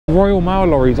Royal Mail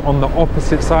lorries on the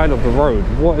opposite side of the road.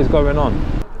 What is going on?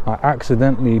 I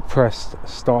accidentally pressed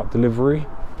start delivery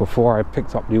before I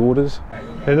picked up the orders.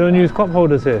 They don't use cup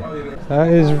holders here. That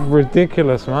is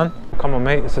ridiculous, man. Come on,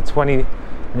 mate, it's a 20 and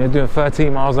you're doing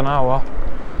 13 miles an hour.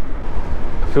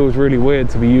 It feels really weird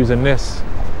to be using this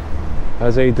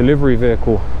as a delivery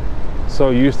vehicle. So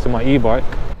used to my e-bike.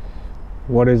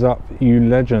 What is up, you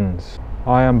legends?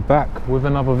 I am back with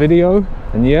another video,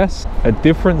 and yes, a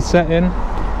different setting.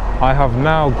 I have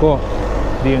now got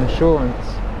the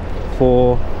insurance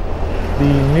for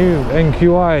the new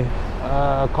NQI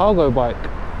cargo bike.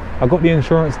 I got the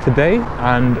insurance today,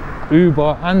 and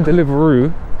Uber and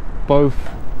Deliveroo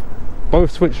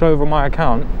both switched over my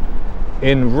account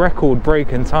in record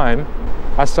breaking time.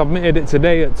 I submitted it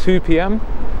today at 2 p.m.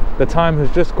 The time has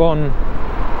just gone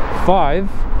 5.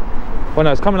 Well,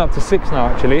 no, it's coming up to 6 now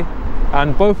actually,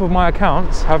 and both of my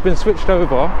accounts have been switched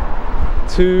over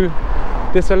to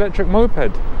this electric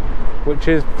moped, which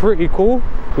is pretty cool.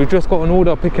 We've just got an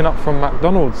order picking up from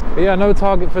McDonald's. But yeah, no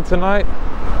target for tonight,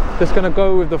 just gonna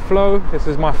go with the flow. This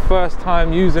is my first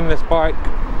time using this bike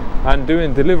and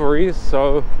doing deliveries,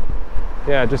 so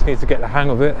yeah, I just need to get the hang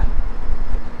of it.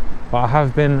 But I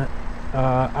have been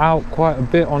out quite a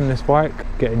bit on this bike,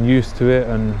 getting used to it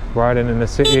and riding in the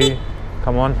city.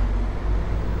 Come on.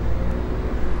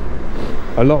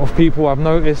 A lot of people I've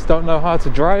noticed don't know how to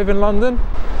drive in London.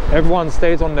 Everyone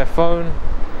stays on their phone.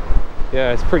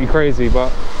 Yeah, it's pretty crazy,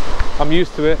 but I'm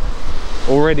used to it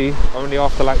already, only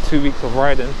after like 2 weeks of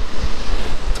riding.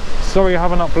 Sorry I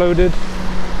haven't uploaded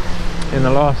in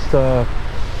the last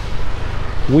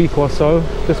week or so.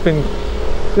 Just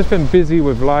been busy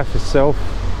with life itself.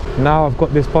 Now I've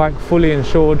got this bike fully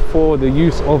insured for the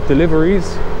use of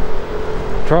deliveries.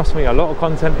 Trust me, a lot of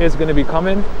content is going to be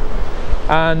coming.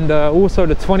 And also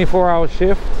the 24-hour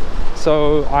shift.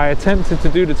 So I attempted to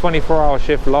do the 24-hour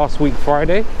shift last week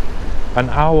Friday. An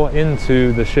hour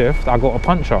into the shift I got a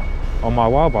puncture on my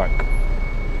wild bike,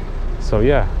 so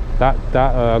yeah, that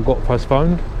got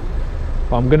postponed.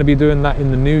 But I'm going to be doing that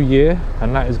in the new year,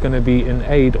 and that is going to be in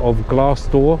aid of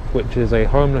Glassdoor, which is a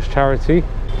homeless charity.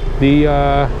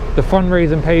 The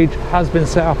fundraising page has been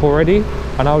set up already,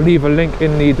 and I'll leave a link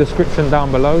in the description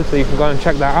down below so you can go and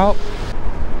check that out.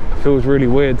 It feels really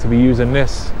weird to be using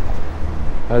this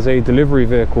as a delivery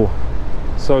vehicle.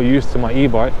 So used to my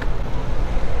e-bike.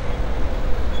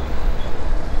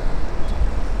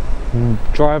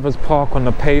 Drivers park on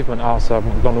the pavement outside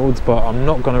McDonald's, but I'm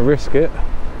not going to risk it.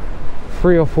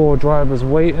 3 or 4 drivers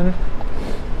waiting.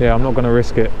 Yeah, I'm not going to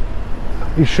risk it.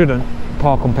 You shouldn't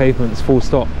park on pavements, full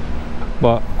stop.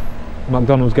 But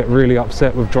McDonald's get really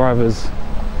upset with drivers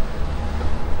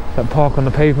that park on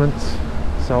the pavements.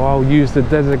 So I'll use the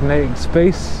designated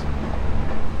space,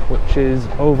 which is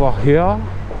over here.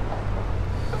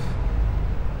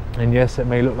 And yes, it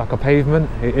may look like a pavement.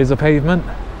 It is a pavement.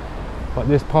 But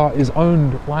this part is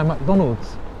owned by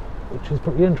McDonald's, which is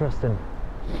pretty interesting.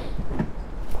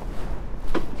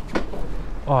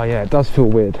 Oh yeah, it does feel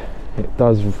weird. It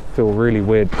does feel really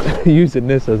weird using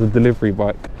this as a delivery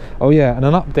bike. Oh yeah, and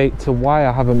an update to why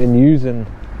I haven't been using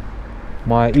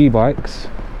my e-bikes.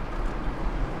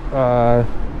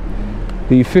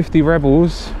 The 50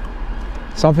 Rebels,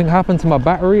 something happened to my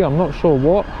battery, I'm not sure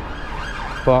what.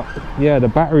 But yeah, the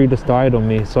battery just died on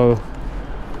me, so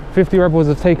 50 Rebels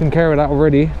have taken care of that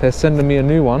already. They're sending me a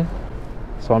new one,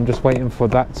 so I'm just waiting for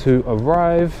that to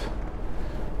arrive.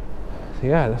 So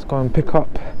yeah, let's go and pick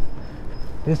up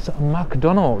this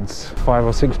McDonald's. 5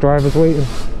 or 6 drivers waiting.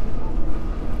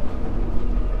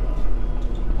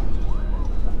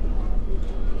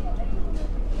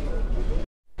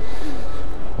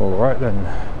 All right then,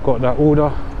 got that order.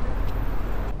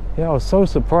 Yeah, I was so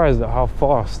surprised at how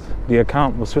fast the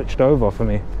account was switched over for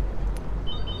me.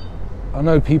 I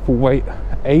know people wait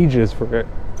ages for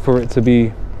it to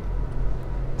be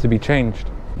changed.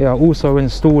 Yeah, I also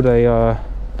installed a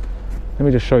let me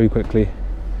just show you quickly,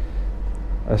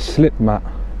 a slip mat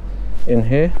in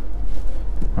here,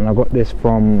 and I got this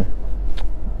from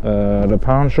the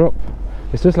pound shop.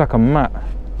 It's just like a mat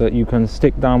that you can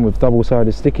stick down with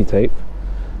double-sided sticky tape,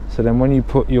 so then when you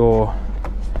put your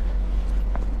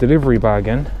delivery bag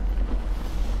in,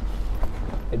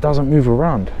 it doesn't move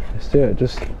around. It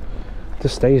just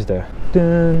stays there.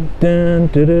 Dun, dun,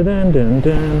 dun, dun, dun,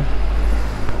 dun.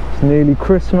 It's nearly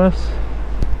Christmas,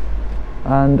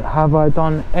 and have I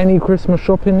done any Christmas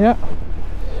shopping yet?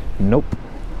 Nope,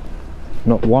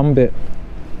 not one bit.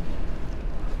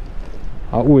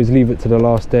 I always leave it to the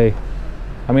last day.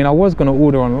 I mean, I was going to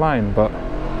order online, but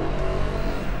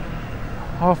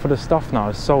half of the stuff now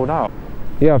is sold out.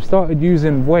 Yeah, I've started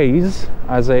using Waze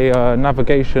as a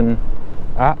navigation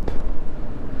app,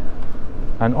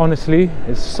 And honestly,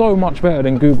 it's so much better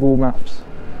than Google Maps,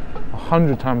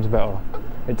 100 times better.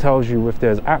 It tells you if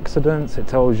there's accidents, it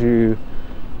tells you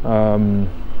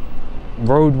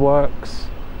roadworks,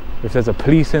 if there's a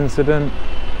police incident.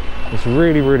 It's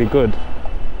really, really good.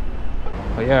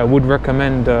 But yeah, I would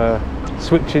recommend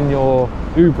switching your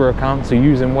Uber account to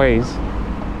using Waze.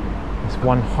 It's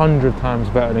 100 times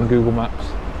better than Google Maps.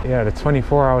 Yeah, the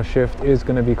 24-hour shift is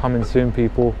going to be coming soon,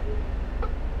 people.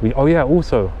 Oh yeah,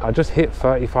 also, I just hit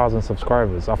 30,000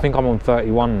 subscribers. I think I'm on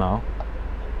 31 now.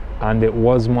 And it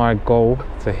was my goal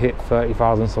to hit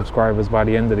 30,000 subscribers by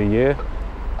the end of the year.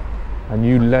 And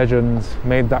you legends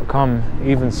made that come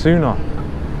even sooner.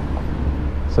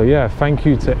 So yeah, thank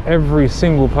you to every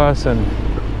single person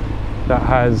that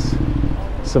has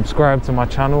subscribed to my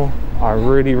channel. I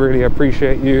really, really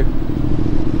appreciate you.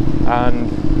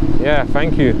 And yeah,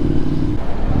 thank you.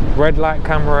 Red light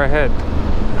camera ahead.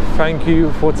 Thank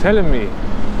you for telling me.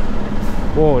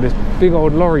 Whoa, this big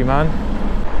old lorry, man.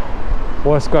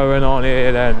 What's going on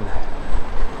here then?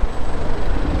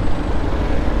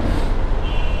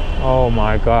 Oh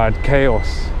my God,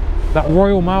 chaos. That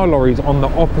Royal Mail lorry is on the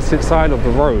opposite side of the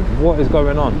road. What is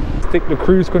going on? Stick the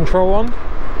cruise control on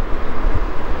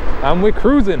and we're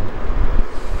cruising.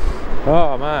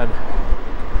 Oh man.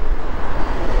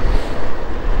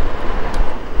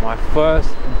 My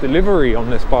first delivery on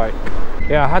this bike.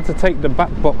 Yeah, I had to take the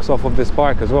back box off of this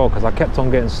bike as well because I kept on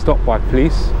getting stopped by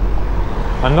police.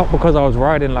 And not because I was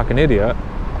riding like an idiot,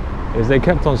 is they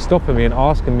kept on stopping me and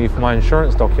asking me for my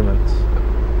insurance documents.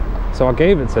 So I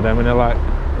gave it to them and they're like,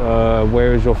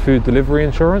 where is your food delivery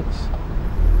insurance?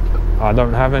 I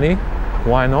don't have any.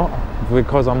 Why not?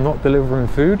 Because I'm not delivering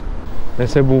food. They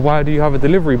said, well, why do you have a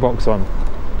delivery box on?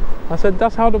 I said,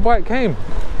 that's how the bike came.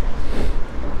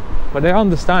 But they're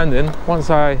understanding once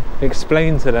I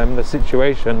explained to them the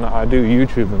situation that I do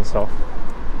YouTube and stuff.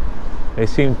 They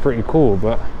seemed pretty cool,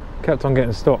 but kept on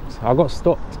getting stopped. I got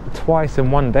stopped twice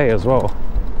in one day as well.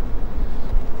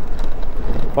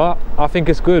 But I think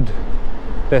it's good.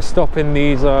 They're stopping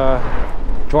these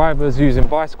drivers using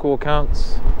bicycle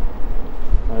accounts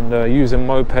and using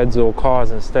mopeds or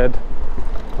cars instead.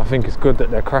 I think it's good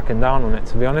that they're cracking down on it,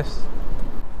 to be honest.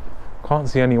 Can't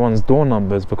see anyone's door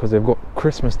numbers because they've got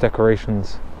Christmas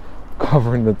decorations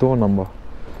covering the door number.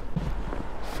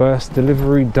 First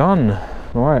delivery done.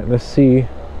 All right, let's see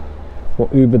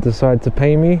what Uber decide to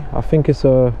pay me. I think it's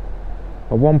it's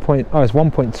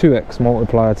 1.2x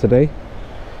multiplier today.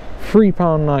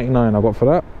 £3.99 I got for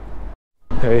that.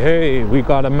 Hey, we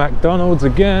got a McDonald's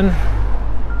again.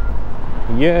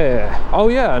 Yeah. Oh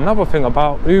yeah, another thing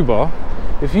about Uber,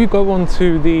 if you go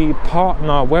onto the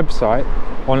partner website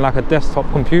on like a desktop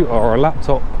computer or a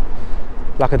laptop,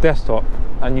 like a desktop,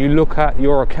 and you look at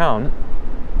your account,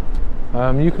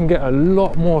 you can get a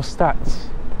lot more stats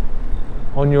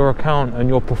on your account and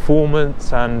your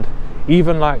performance, and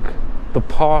even like the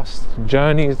past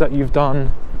journeys that you've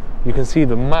done. You can see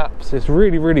the maps. It's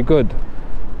really, really good.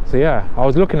 So yeah, I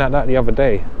was looking at that the other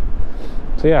day.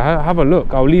 So yeah, have a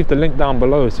look. I'll leave the link down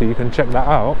below so you can check that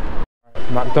out.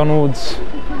 McDonald's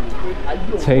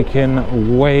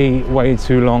taking way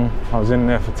too long. I was in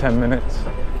there for 10 minutes,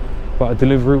 but a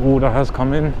delivery order has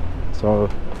come in, so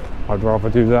I'd rather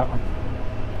do that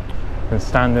than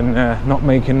standing there not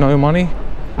making no money.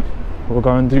 We'll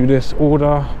go and do this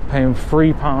order, paying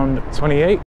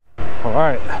 £3.28. All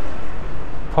right,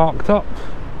 parked up.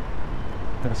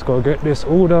 Let's go get this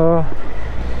order.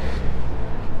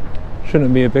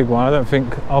 Shouldn't be a big one. I don't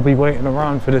think I'll be waiting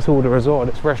around for this order as well.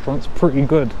 This restaurant's pretty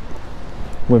good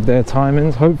with their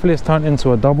timings. Hopefully it's turned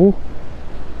into a double.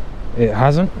 It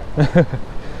hasn't.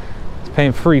 It's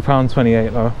paying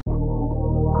 £3.28 though.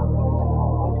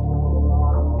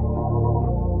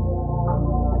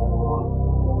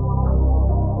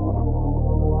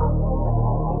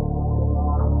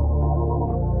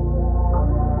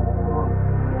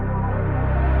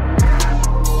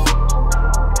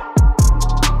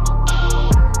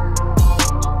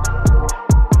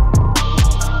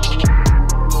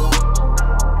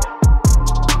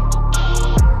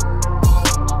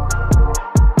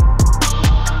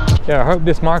 Yeah, I hope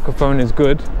this microphone is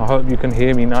good. I hope you can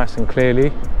hear me nice and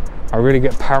clearly. I really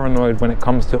get paranoid when it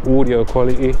comes to audio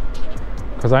quality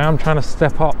because I am trying to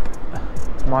step up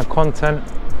my content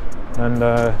and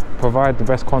provide the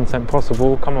best content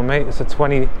possible. Come on mate, it's a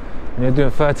 20 and you're doing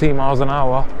 13 miles an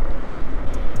hour.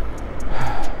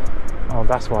 Oh,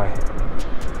 that's why.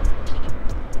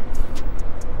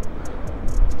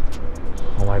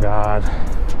 Oh my God.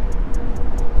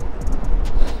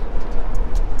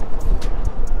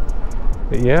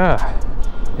 But yeah,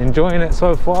 enjoying it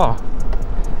so far.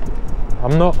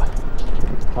 I'm not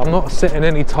I'm not setting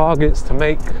any targets to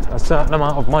make a certain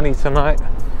amount of money tonight.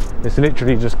 It's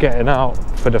literally just getting out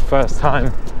for the first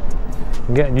time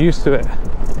and getting used to it.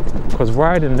 Because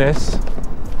riding this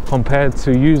compared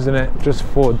to using it just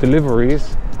for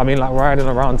deliveries, I mean like riding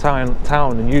around town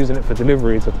and using it for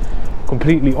deliveries are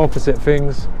completely opposite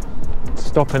things.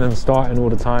 Stopping and starting all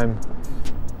the time.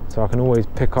 So I can always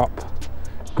pick up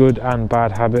good and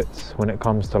bad habits when it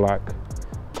comes to like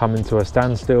coming to a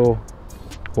standstill.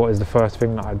 What is the first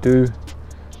thing that I do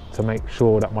to make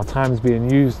sure that my time is being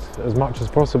used as much as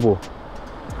possible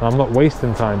and I'm not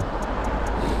wasting time?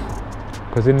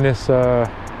 Because in this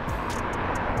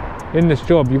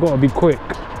job, you got to be quick.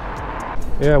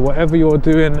 Yeah, whatever you're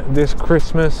doing this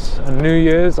Christmas and New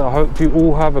Year's, I hope you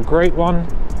all have a great one.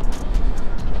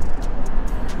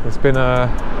 It's been a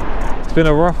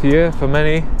rough year for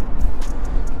many.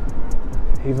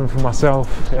 Even for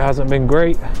myself, it hasn't been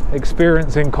great.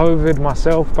 Experiencing COVID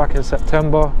myself back in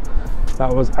September,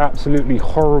 that was absolutely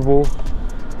horrible.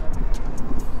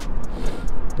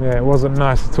 Yeah, it wasn't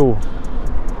nice at all.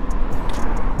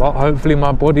 But hopefully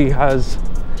my body has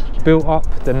built up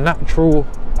the natural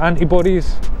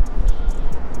antibodies.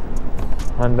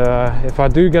 And if I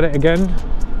do get it again,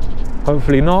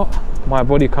 hopefully not, my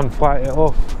body can fight it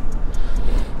off.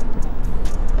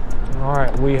 All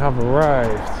right, we have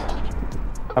arrived.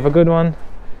 Have a good one.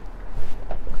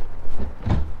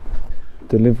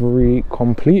 Delivery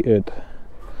completed.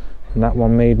 And that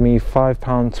one made me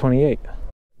 £5.28.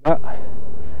 But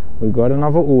we got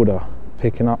another order,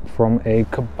 picking up from a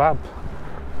kebab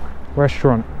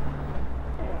restaurant.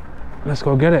 Let's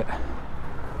go get it.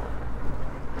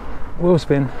 Wheel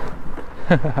spin.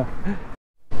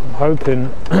 I'm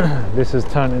hoping this has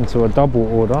turned into a double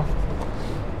order.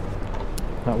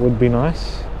 That would be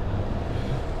nice.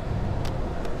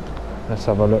 Let's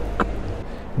have a look.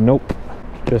 Nope,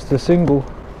 just a single.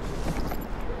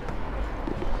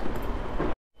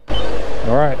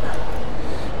 All right,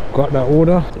 got that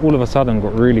order. All of a sudden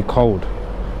got really cold.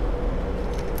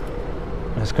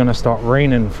 It's gonna start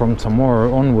raining from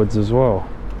tomorrow onwards as well,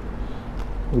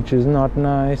 which is not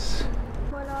nice.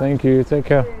 Thank you, take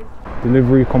care.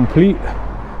 Delivery complete.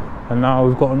 And now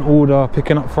we've got an order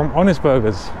picking up from Honest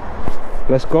Burgers.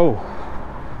 Let's go.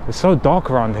 It's so dark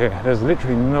around here. There's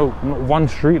literally not one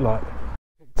street light.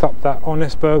 Picked up that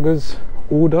Honest Burgers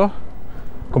order.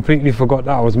 Completely forgot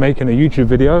that I was making a YouTube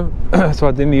video, so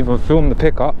I didn't even film the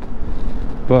pickup.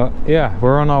 But yeah,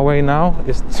 we're on our way now.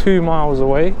 It's 2 miles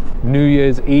away. New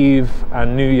Year's Eve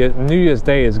and New Year's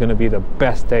Day is going to be the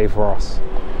best day for us.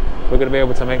 We're going to be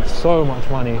able to make so much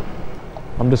money.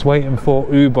 I'm just waiting for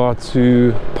Uber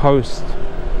to post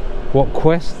what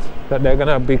quest that they're going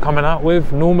to be coming out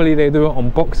with. Normally they do it on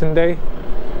Boxing Day,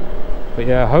 but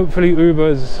yeah, hopefully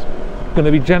Uber's going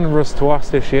to be generous to us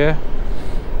this year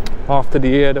after the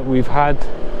year that we've had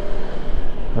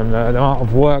and the amount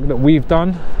of work that we've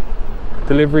done,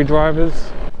 delivery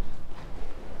drivers.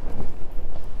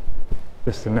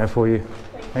 Just in there for you.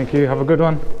 Thank you, have a good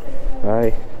one.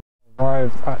 Bye.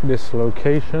 Arrived at this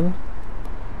location.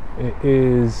 It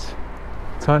is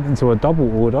turned into a double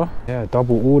order. Yeah,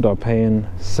 double order, paying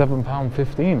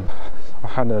 £7.15. I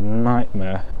had a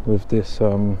nightmare with this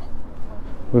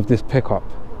pickup.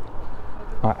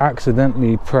 I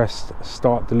accidentally pressed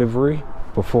start delivery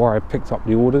before I picked up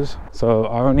the orders, so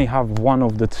I only have one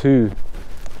of the two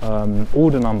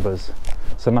order numbers.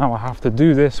 So now I have to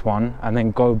do this one and then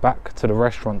go back to the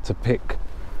restaurant to pick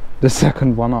the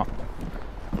second one up.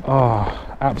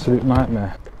 Oh, absolute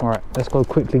nightmare. All right, let's go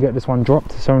quickly get this one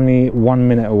dropped. It's only 1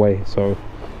 minute away, so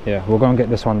yeah, we'll go and get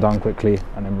this one done quickly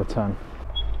and then return.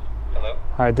 Hello?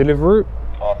 Hi, Deliveroo.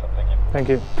 Awesome, thank you. Thank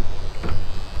you.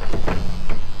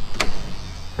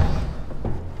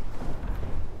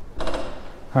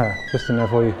 Hi, just in there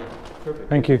for you. Perfect.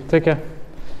 Thank you, take care.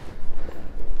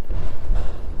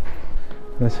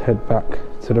 Let's head back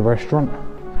to the restaurant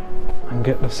and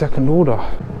get the second order.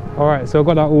 All right, so I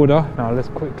got that order. Now let's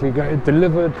quickly get it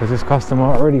delivered, because this customer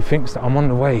already thinks that I'm on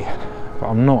the way, but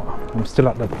I'm not. I'm still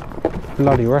at the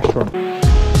bloody restaurant.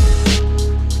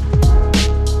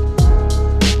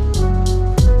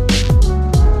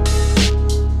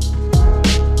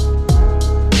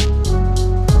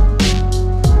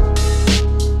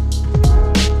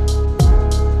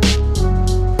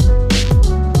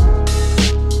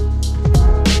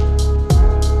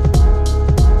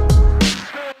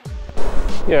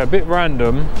 Yeah, a bit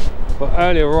random, but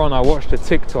earlier on I watched a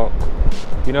TikTok.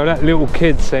 You know that little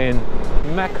kid saying,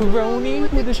 macaroni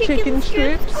with the chicken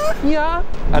strips? Yeah.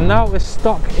 And now it's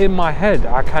stuck in my head.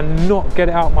 I cannot get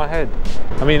it out of my head.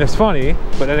 I mean, it's funny,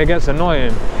 but then it gets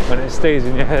annoying when it stays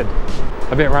in your head.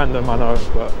 A bit random, I know,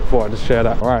 but thought I'd just share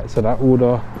that. All right, so that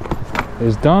order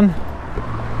is done.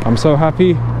 I'm so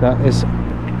happy that it's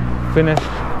finished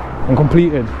and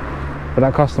completed. But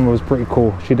that customer was pretty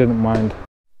cool, she didn't mind.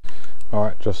 All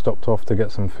right, just stopped off to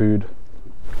get some food.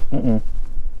 To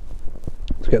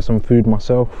get some food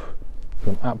myself.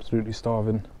 I'm absolutely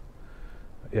starving.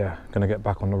 But yeah, gonna get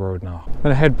back on the road now. I'm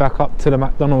gonna head back up to the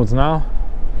McDonald's now.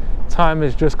 Time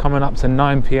is just coming up to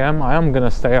 9 p.m. I am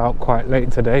gonna stay out quite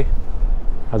late today,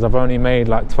 as I've only made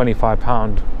like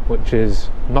 £25, which is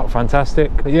not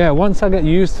fantastic. But yeah, once I get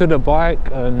used to the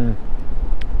bike and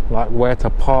like where to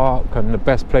park and the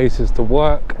best places to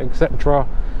work, etc.,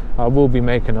 I will be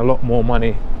making a lot more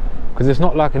money, because it's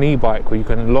not like an e-bike where you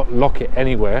can lock it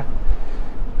anywhere.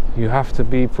 You have to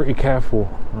be pretty careful.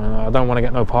 I don't want to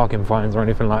get no parking fines or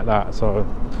anything like that. So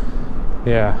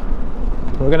yeah,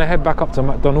 we're gonna head back up to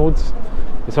McDonald's.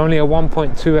 It's only a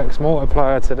 1.2x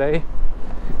multiplier today,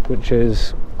 which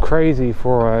is crazy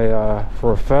for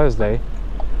a Thursday.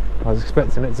 I was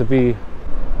expecting it to be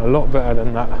a lot better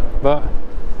than that, but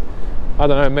I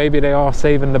don't know, maybe they are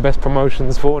saving the best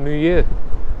promotions for New Year.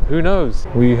 Who knows?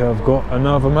 We have got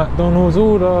another McDonald's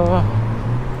order.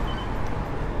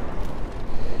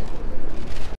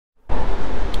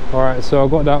 Alright, so I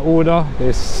got that order.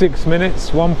 It's 6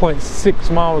 minutes,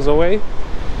 1.6 miles away.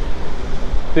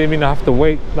 Didn't even have to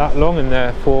wait that long in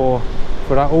there for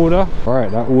that order.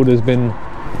 Alright, that order's been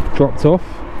dropped off.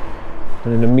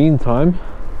 And in the meantime,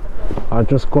 I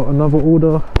just got another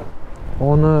order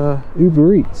on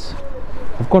UberEats.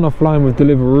 I've gone offline with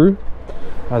Deliveroo,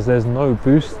 as there's no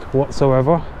boost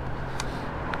whatsoever,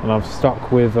 and I've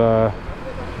stuck with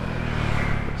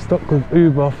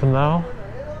Uber for now.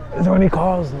 Is there any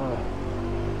cars? No.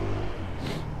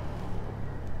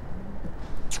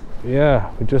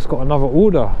 Yeah, we just got another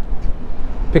order,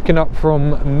 picking up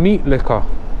from Meat Liquor.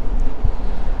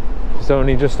 It's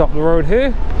only just up the road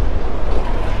here.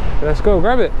 Let's go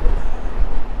grab it.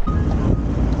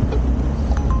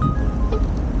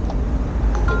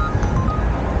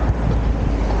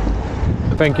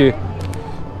 Thank you.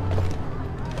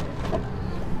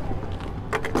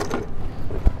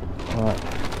 Alright.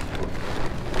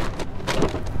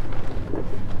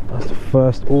 That's the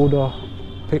first order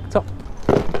picked up.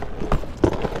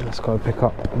 Let's go pick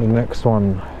up the next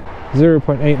one.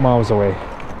 0.8 miles away.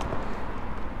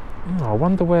 I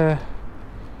wonder where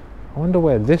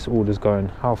this order's going,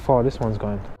 how far this one's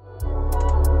going.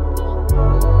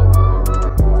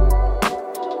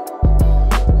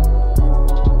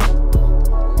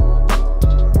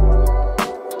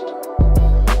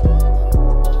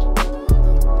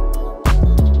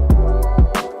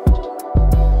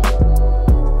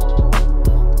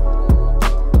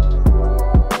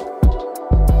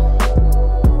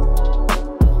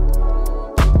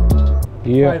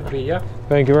 Yeah.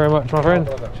 Thank you very much, my friend.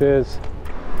 Cheers.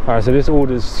 Alright, so this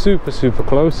order's super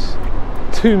close.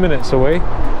 2 minutes away.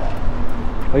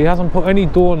 But he hasn't put any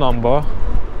door number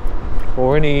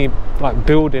or any like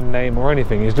building name or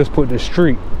anything. He's just put the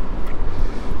street.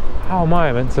 How am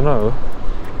I meant to know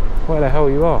where the hell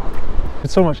you are?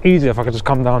 It's so much easier if I could just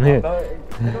come down here.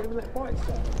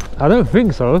 I don't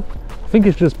think so. I think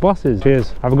it's just buses.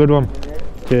 Cheers. Have a good one.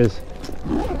 Cheers.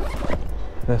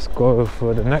 Let's go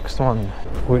for the next one,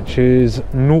 which is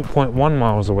 0.1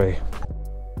 miles away.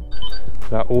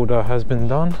 That order has been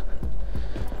done.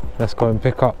 Let's go and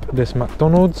pick up this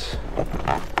McDonald's.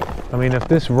 I mean, if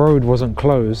this road wasn't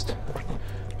closed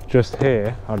just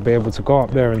here, I'd be able to go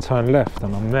up there and turn left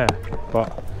and I'm there,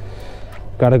 but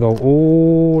gotta go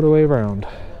all the way around.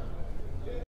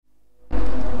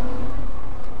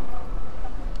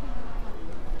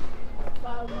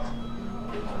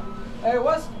 Hey,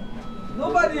 what's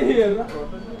nobody here?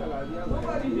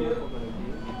 Nobody here.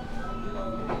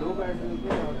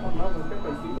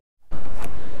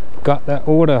 Got that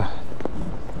order.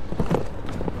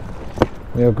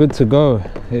 We are good to go.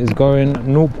 It is going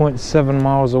 0.7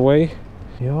 miles away.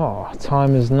 Yeah,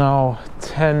 time is now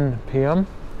 10 p.m.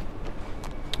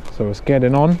 So it's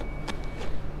getting on,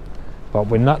 but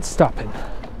we're not stopping.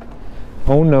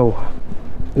 Oh no,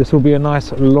 this will be a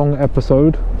nice long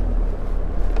episode,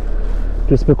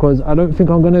 just because I don't think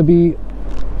I'm going to be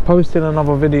posting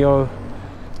another video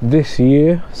this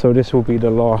year, so this will be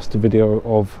the last video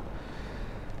of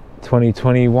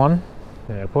 2021.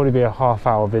 Yeah, it'll probably be a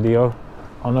half-hour video.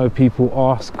 I know people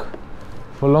ask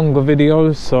for longer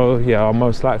videos, so yeah, I'll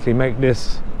most likely make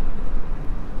this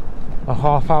a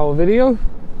half-hour video.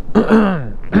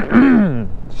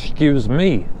 Excuse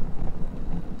me.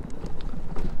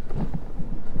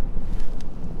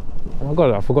 Oh my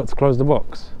god, I forgot to close the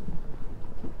box.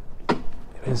 Are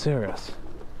you serious?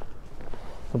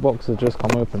 The box has just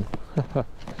come open.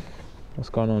 What's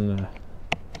going on there?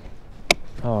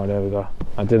 Oh, there we go.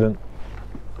 I didn't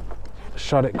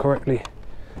shut it correctly.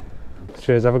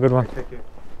 Cheers, have a good one.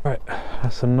 Right,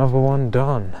 that's another one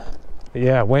done.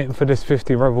 Yeah, waiting for this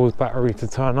 50 Rebels battery to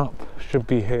turn up. Should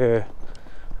be here,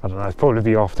 I don't know, it's probably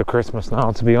be after Christmas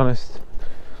now, to be honest.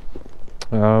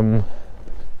 Yeah,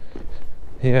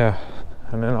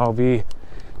 and then I'll be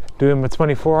doing the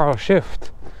 24-hour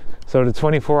shift. So the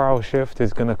 24-hour shift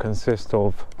is going to consist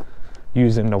of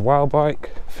using the wild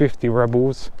bike, 50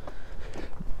 Rebels,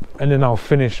 and then I'll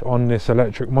finish on this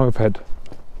electric moped.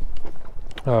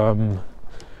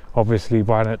 Obviously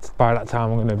by that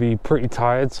time I'm going to be pretty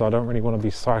tired, so I don't really want to be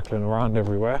cycling around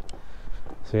everywhere.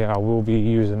 So yeah, I will be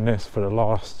using this for the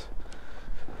last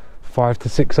 5 to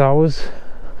 6 hours.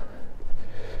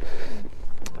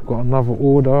 I've got another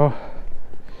order.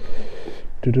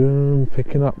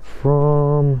 Picking up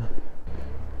from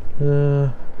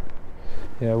yeah,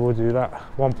 we'll do that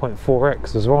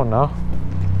 1.4x as well now.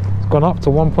 It's gone up to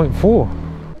 1.4.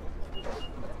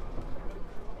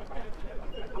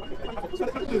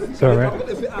 Sorry, mate.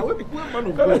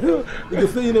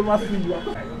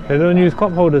 They don't use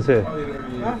cup holders here.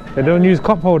 They don't use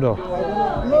cup holder.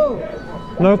 No.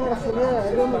 No,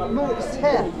 it's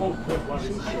here.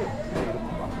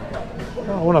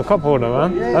 I want a cup holder,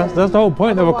 man. That's the whole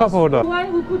point of a cup holder. Why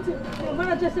we put it? The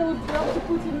manager said we have to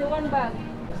put in the one bag.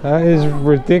 That is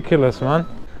ridiculous, man.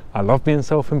 I love being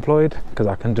self-employed because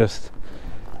I can just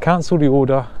cancel the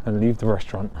order and leave the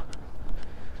restaurant.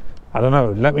 I don't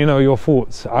know, let me know your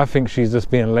thoughts. I think she's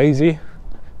just being lazy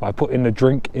by putting the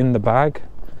drink in the bag.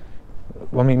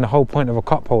 I mean, the whole point of a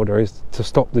cup holder is to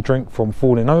stop the drink from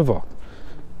falling over.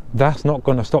 That's not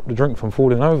going to stop the drink from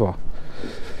falling over.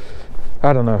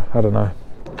 I don't know.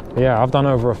 Yeah, I've done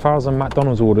over 1,000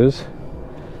 McDonald's orders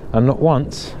and not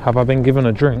once have I been given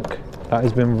a drink that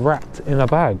has been wrapped in a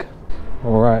bag.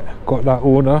 All right, got that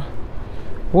order.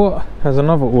 What? There's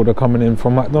another order coming in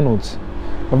from McDonald's.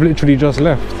 I've literally just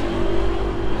left.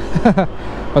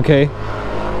 Okay,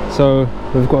 so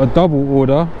we've got a double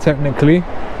order technically,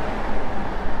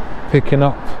 picking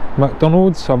up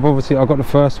McDonald's. I got the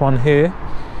first one here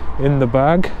in the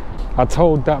bag. I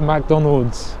told that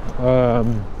McDonald's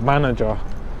manager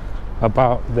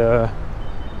about the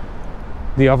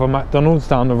other McDonald's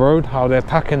down the road, how they're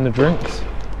packing the drinks,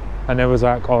 and they was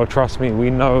like, oh, trust me, we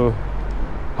know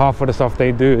half of the stuff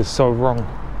they do is so wrong.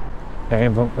 They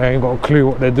ain't got a clue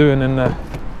what they're doing in there.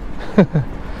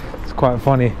 It's quite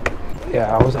funny.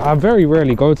 Yeah, I very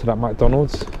rarely go to that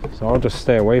McDonald's, so I'll just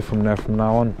stay away from there from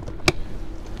now on.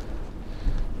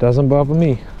 Doesn't bother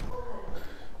me.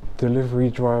 Delivery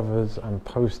drivers and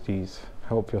posties,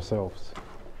 help yourselves.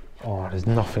 Oh, there's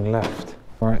nothing left.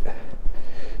 Right,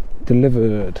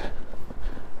 delivered.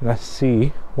 Let's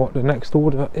see what the next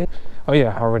order is. Oh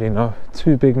yeah, I already know.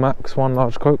 2 Big Macs, 1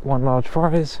 large Coke, 1 large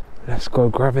fries. Let's go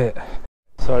grab it.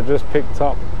 So I just picked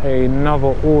up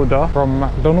another order from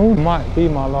McDonald's. Might be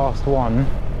my last one.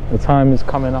 The time is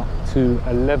coming up to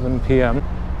 11 PM.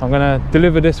 I'm gonna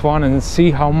deliver this one and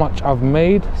see how much I've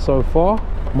made so far.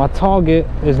 My target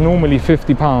is normally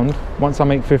 £50. Once I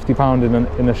make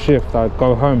 £50 in a shift, I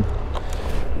go home.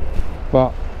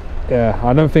 But yeah,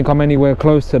 I don't think I'm anywhere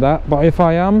close to that. But if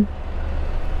I am,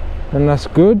 then that's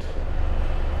good.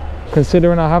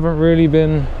 Considering I haven't really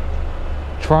been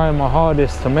trying my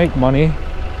hardest to make money,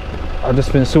 I've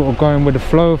just been sort of going with the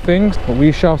flow of things, but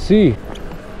we shall see.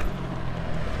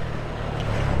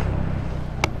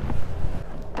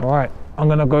 Right, I'm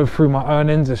gonna go through my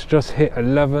earnings. It's just hit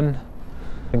 11. I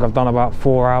think I've done about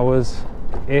 4 hours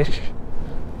ish.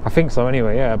 I think so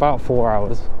anyway, yeah, about 4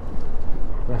 hours.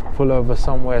 Let's pull over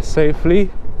somewhere safely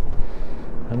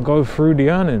and go through the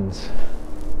earnings.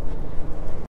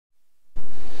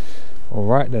 All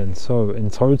right then, so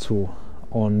in total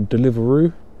on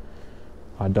Deliveroo,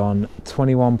 I done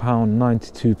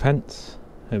 £21.92.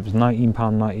 It was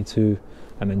 £19.92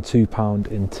 and then £2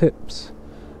 in tips.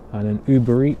 And then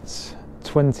UberEats,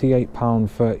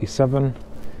 £28.37.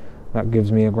 That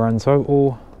gives me a grand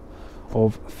total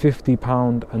of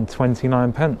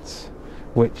 £50.29,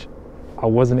 which I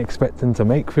wasn't expecting to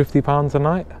make £50 a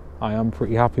night. I am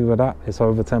pretty happy with that. It's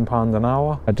over £10 an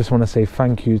hour. I just want to say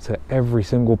thank you to every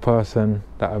single person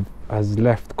that has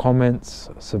left comments,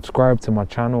 subscribed to my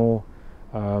channel,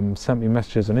 sent me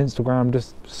messages on Instagram,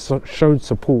 just showed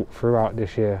support throughout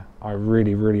this year. I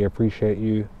really appreciate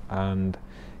you. And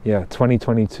yeah,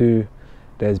 2022,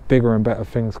 there's bigger and better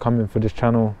things coming for this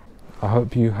channel. I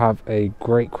hope you have a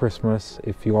great Christmas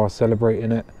if you are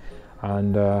celebrating it,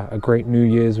 and a great New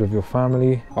Year's with your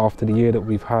family. After the year that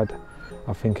we've had,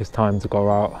 I think it's time to go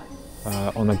out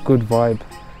on a good vibe.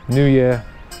 New Year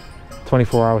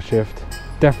 24-hour shift,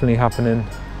 definitely happening.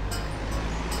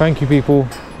 Thank you people,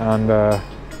 and I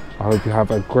hope you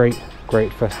have a great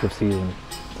festive season.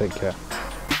 Take care.